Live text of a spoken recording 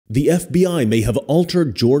The FBI may have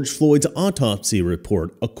altered George Floyd's autopsy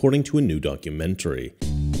report, according to a new documentary.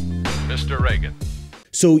 Mr. Reagan.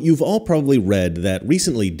 So you've all probably read that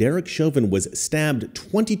recently Derek Chauvin was stabbed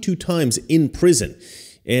 22 times in prison.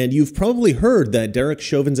 And you've probably heard that Derek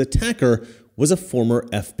Chauvin's attacker was a former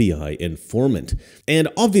FBI informant. And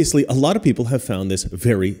obviously, a lot of people have found this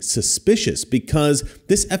very suspicious because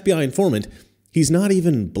this FBI informant, he's not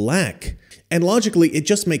even black. And logically, it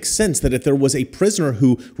just makes sense that if there was a prisoner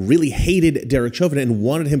who really hated Derek Chauvin and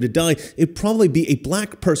wanted him to die, it'd probably be a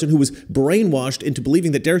black person who was brainwashed into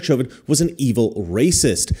believing that Derek Chauvin was an evil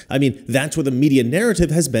racist. I mean, that's what the media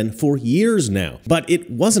narrative has been for years now. But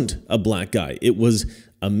it wasn't a black guy. It was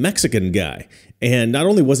a Mexican guy. And not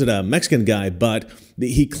only was it a Mexican guy, but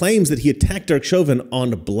he claims that he attacked Derek Chauvin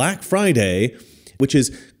on Black Friday, which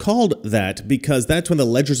is called that because that's when the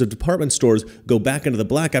ledgers of department stores go back into the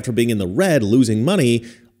black after being in the red, losing money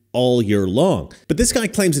all year long. But this guy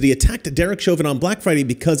claims that he attacked Derek Chauvin on Black Friday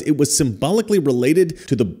because it was symbolically related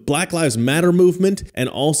to the Black Lives Matter movement and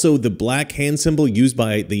also the black hand symbol used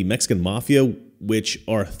by the Mexican mafia, which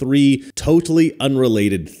are three totally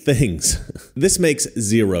unrelated things. This makes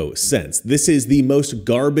zero sense. This is the most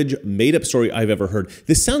garbage made-up story I've ever heard.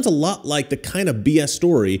 This sounds a lot like the kind of BS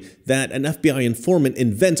story that an FBI informant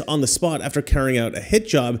invents on the spot after carrying out a hit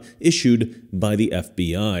job issued by the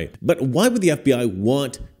FBI. But why would the FBI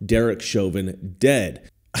want Derek Chauvin dead?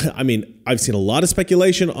 I mean, I've seen a lot of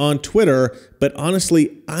speculation on Twitter, but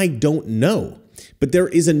honestly, I don't know. But there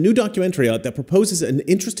is a new documentary out that proposes an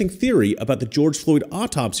interesting theory about the George Floyd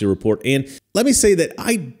autopsy report. And let me say that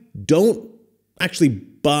I don't actually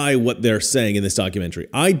buy what they're saying in this documentary.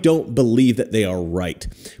 I don't believe that they are right.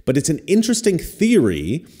 But it's an interesting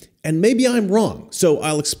theory, and maybe I'm wrong. So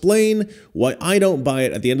I'll explain why I don't buy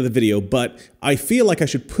it at the end of the video, but I feel like I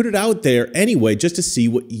should put it out there anyway just to see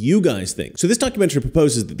what you guys think. So this documentary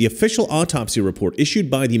proposes that the official autopsy report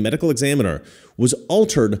issued by the medical examiner was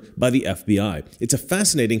altered by the FBI. It's a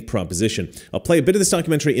fascinating proposition. I'll play a bit of this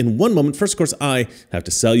documentary in one moment. First, of course, I have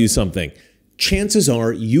to sell you something. Chances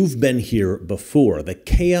are you've been here before. The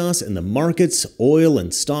chaos in the markets, oil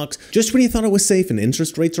and stocks. Just when you thought it was safe and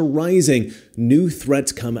interest rates are rising, new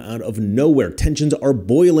threats come out of nowhere. Tensions are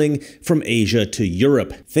boiling from Asia to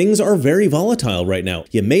Europe. Things are very volatile right now.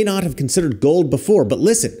 You may not have considered gold before, but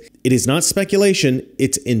listen, it is not speculation,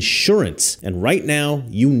 it's insurance. And right now,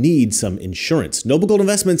 you need some insurance. Noble Gold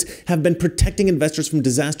Investments have been protecting investors from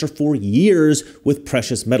disaster for years with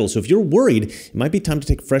precious metals. So if you're worried, it might be time to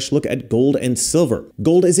take a fresh look at gold and silver.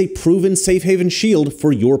 Gold is a proven safe haven shield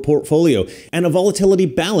for your portfolio and a volatility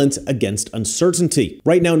balance against uncertainty.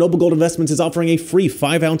 Right now, Noble Gold Investments is offering a free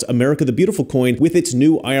 5-ounce America the Beautiful coin with its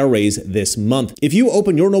new IRAs this month. If you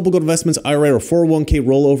open your Noble Gold Investments IRA or 401k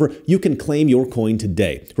rollover, you can claim your coin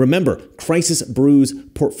today. Remember, crisis brews,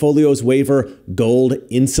 portfolios waver, gold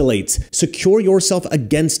insulates. Secure yourself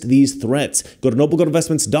against these threats. Go to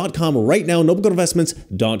noblegoldinvestments.com right now,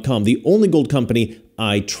 noblegoldinvestments.com, the only gold company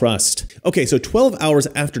I trust. Okay, so 12 hours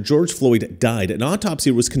after George Floyd died, an autopsy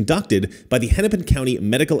was conducted by the Hennepin County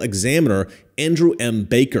medical examiner, Andrew M.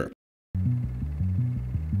 Baker.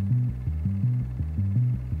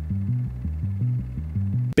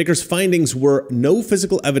 Baker's findings were no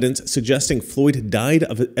physical evidence suggesting Floyd died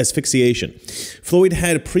of asphyxiation. Floyd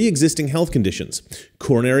had pre-existing health conditions,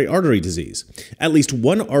 coronary artery disease, at least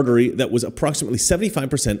one artery that was approximately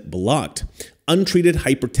 75% blocked. Untreated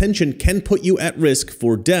hypertension can put you at risk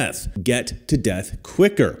for death. Get to death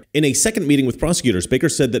quicker. In a second meeting with prosecutors, Baker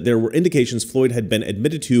said that there were indications Floyd had been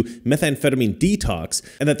admitted to methamphetamine detox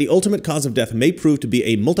and that the ultimate cause of death may prove to be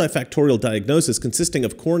a multifactorial diagnosis consisting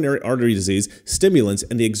of coronary artery disease, stimulants,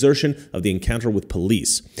 and the exertion of the encounter with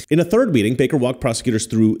police. In a third meeting, Baker walked prosecutors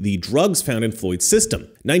through the drugs found in Floyd's system: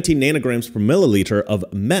 19 nanograms per milliliter of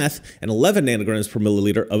meth and 11 nanograms per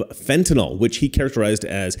milliliter of fentanyl, which he characterized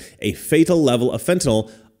as a fatal level of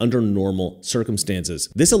fentanyl under normal circumstances.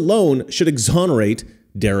 This alone should exonerate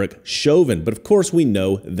Derek Chauvin, but of course we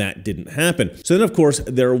know that didn't happen. So then of course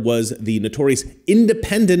there was the notorious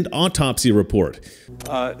independent autopsy report.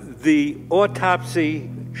 The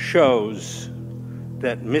autopsy shows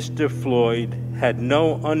that Mr. Floyd had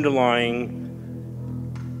no underlying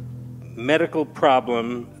medical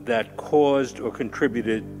problem that caused or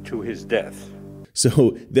contributed to his death.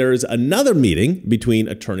 So there's another meeting between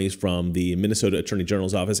attorneys from the Minnesota Attorney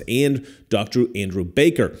General's office and Dr. Andrew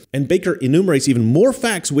Baker. And Baker enumerates even more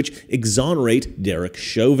facts which exonerate Derek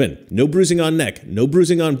Chauvin. No bruising on neck, no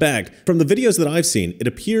bruising on back. From the videos that I've seen, it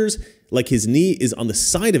appears like his knee is on the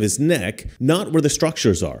side of his neck, not where the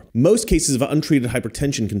structures are. Most cases of untreated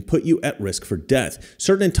hypertension can put you at risk for death.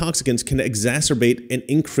 Certain intoxicants can exacerbate and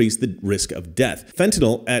increase the risk of death.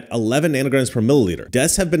 Fentanyl at 11 nanograms per milliliter.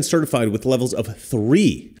 Deaths have been certified with levels of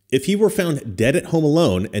 3. If he were found dead at home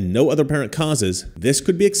alone and no other apparent causes, this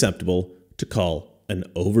could be acceptable to call an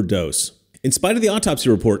overdose. In spite of the autopsy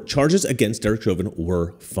report, charges against Derek Chauvin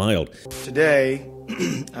were filed. Today,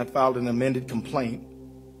 I filed an amended complaint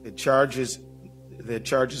that charges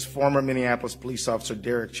former Minneapolis police officer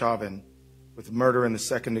Derek Chauvin with murder in the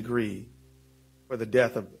second degree for the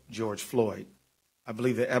death of George Floyd. I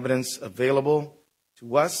believe the evidence available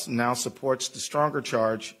to us now supports the stronger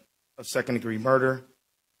charge of second-degree murder.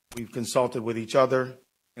 We've consulted with each other,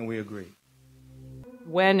 and we agree.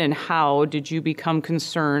 When and how did you become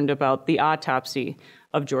concerned about the autopsy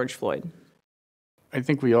of George Floyd? I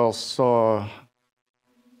think we all saw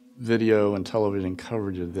video and television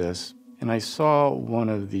coverage of this, and I saw one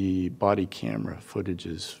of the body camera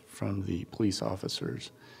footages from the police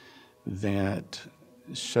officers that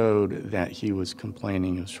showed that he was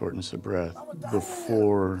complaining of shortness of breath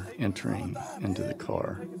before entering into the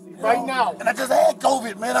car. Right now. And I just had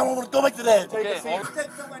COVID, man. I don't want to go back to that.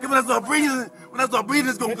 When I start breathing,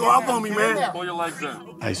 it's going to go off on me, man. Pull your legs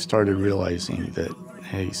in. I started realizing that,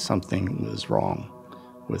 hey, something was wrong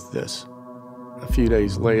with this. A few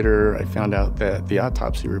days later, I found out that the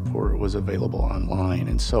autopsy report was available online,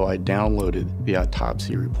 and so I downloaded the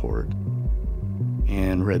autopsy report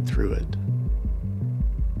and read through it.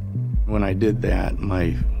 When I did that,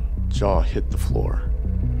 my jaw hit the floor.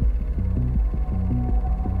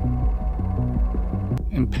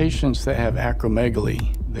 In patients that have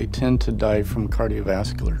acromegaly, they tend to die from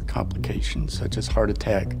cardiovascular complications such as heart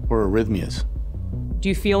attack or arrhythmias. Do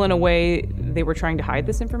you feel in a way they were trying to hide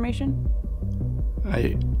this information?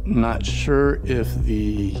 I'm not sure if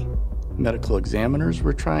the medical examiners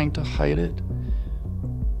were trying to hide it,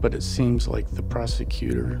 but it seems like the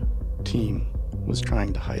prosecutor team was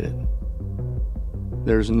trying to hide it.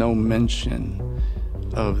 There's no mention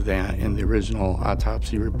of that in the original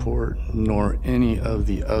autopsy report, nor any of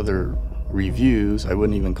the other reviews. I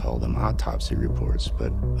wouldn't even call them autopsy reports,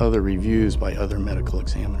 but other reviews by other medical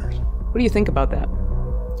examiners. What do you think about that?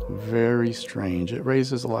 Very strange. It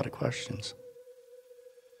raises a lot of questions.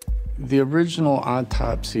 The original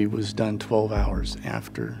autopsy was done 12 hours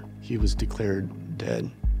after he was declared dead.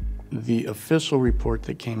 The official report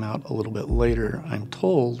that came out a little bit later, I'm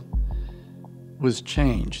told, was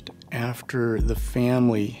changed after the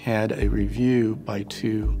family had a review by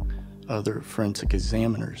 2 other forensic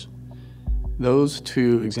examiners. Those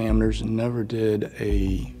 2 examiners never did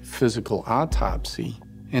a physical autopsy,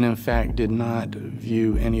 and in fact did not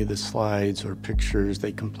view any of the slides or pictures.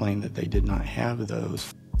 They complained that they did not have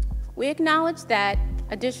those. We acknowledge that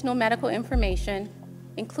additional medical information,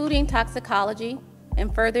 including toxicology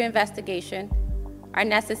and further investigation, are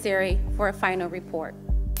necessary for a final report.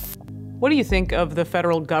 What do you think of the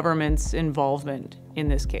federal government's involvement in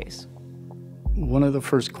this case? One of the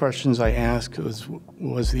first questions I asked was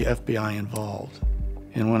the FBI involved?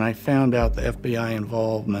 And when I found out the FBI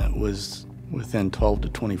involvement was within 12 to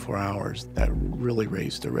 24 hours, that really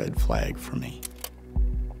raised a red flag for me.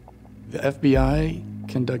 The FBI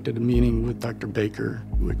conducted a meeting with Dr. Baker,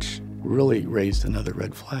 which really raised another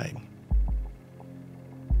red flag.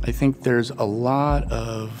 I think there's a lot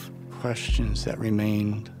of questions that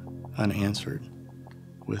remained unanswered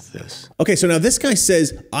with this. Okay, so now this guy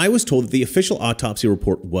says, I was told that the official autopsy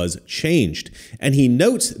report was changed. And he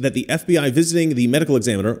notes that the FBI visiting the medical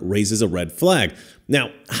examiner raises a red flag. Now,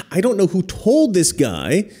 I don't know who told this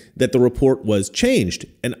guy that the report was changed.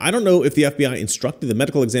 And I don't know if the FBI instructed the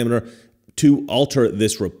medical examiner to alter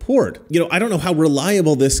this report. You know, I don't know how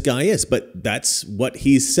reliable this guy is, but that's what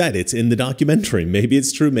he said. It's in the documentary. Maybe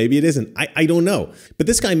it's true, maybe it isn't. I don't know. But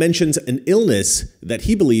this guy mentions an illness that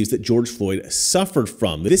he believes that George Floyd suffered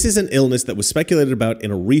from. This is an illness that was speculated about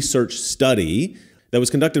in a research study that was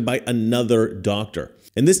conducted by another doctor.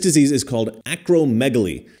 And this disease is called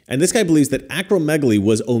acromegaly. And this guy believes that acromegaly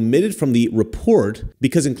was omitted from the report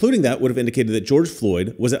because including that would have indicated that George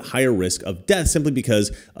Floyd was at higher risk of death simply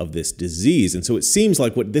because of this disease. And so it seems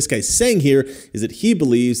like what this guy's saying here is that he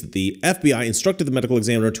believes that the FBI instructed the medical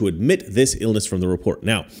examiner to omit this illness from the report.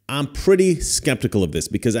 Now, I'm pretty skeptical of this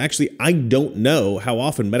because actually I don't know how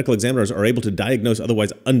often medical examiners are able to diagnose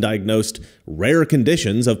otherwise undiagnosed rare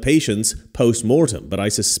conditions of patients post-mortem, but I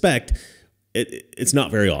suspect it's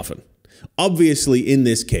not very often. Obviously, in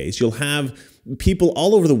this case, you'll have people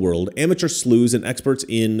all over the world, amateur sleuths and experts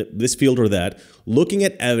in this field or that, looking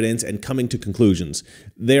at evidence and coming to conclusions.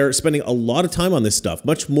 They're spending a lot of time on this stuff,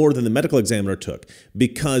 much more than the medical examiner took,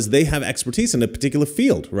 because they have expertise in a particular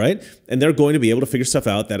field, right? And they're going to be able to figure stuff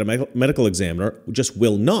out that a medical examiner just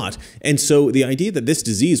will not. And so the idea that this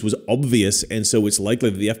disease was obvious, and so it's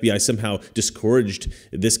likely that the FBI somehow discouraged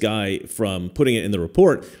this guy from putting it in the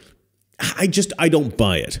report, I don't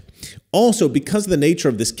buy it. Also, because of the nature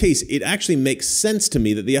of this case, it actually makes sense to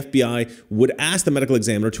me that the FBI would ask the medical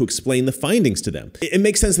examiner to explain the findings to them. It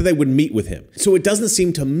makes sense that they would meet with him. So it doesn't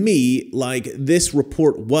seem to me like this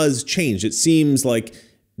report was changed. It seems like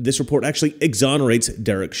this report actually exonerates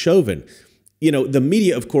Derek Chauvin. You know, the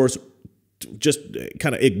media, of course, just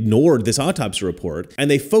kind of ignored this autopsy report, and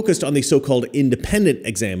they focused on the so-called independent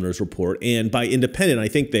examiner's report. And by independent, I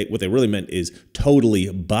think what they really meant is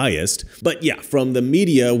totally biased. But yeah, from the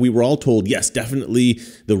media, we were all told, yes, definitely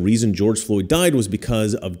the reason George Floyd died was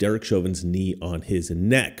because of Derek Chauvin's knee on his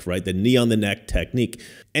neck, right? The knee on the neck technique.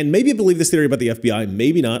 And maybe I believe this theory about the FBI,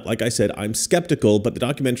 maybe not. Like I said, I'm skeptical, but the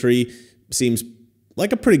documentary seems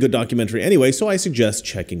like a pretty good documentary anyway, so I suggest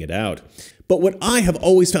checking it out. But what I have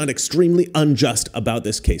always found extremely unjust about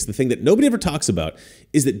this case, the thing that nobody ever talks about,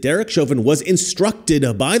 is that Derek Chauvin was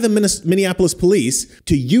instructed by the Minneapolis police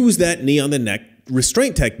to use that knee on the neck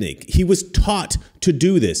restraint technique. He was taught to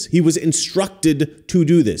do this. He was instructed to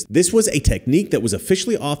do this. This was a technique that was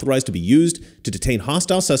officially authorized to be used to detain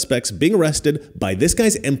hostile suspects being arrested by this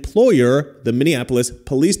guy's employer, the Minneapolis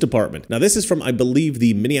Police Department. Now, this is from, I believe,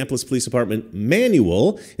 the Minneapolis Police Department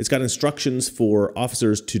manual. It's got instructions for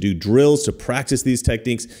officers to do drills to practice these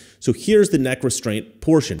techniques. So here's the neck restraint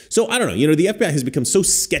portion. So I don't know, the FBI has become so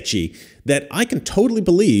sketchy that I can totally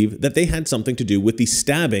believe that they had something to do with the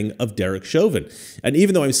stabbing of Derek Chauvin. And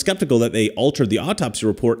even though I'm skeptical that they altered the autopsy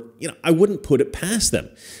report, I wouldn't put it past them.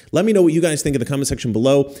 Let me know what you guys think in the comment section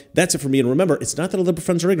below. That's it for me. And remember, it's not that all liberal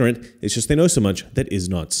friends are ignorant. It's just they know so much that is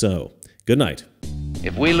not so. Good night.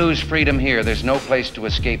 If we lose freedom here, there's no place to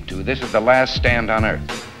escape to. This is the last stand on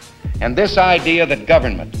earth. And this idea that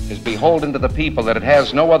government is beholden to the people, that it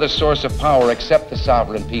has no other source of power except the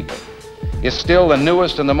sovereign people, is still the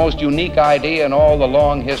newest and the most unique idea in all the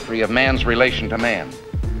long history of man's relation to man.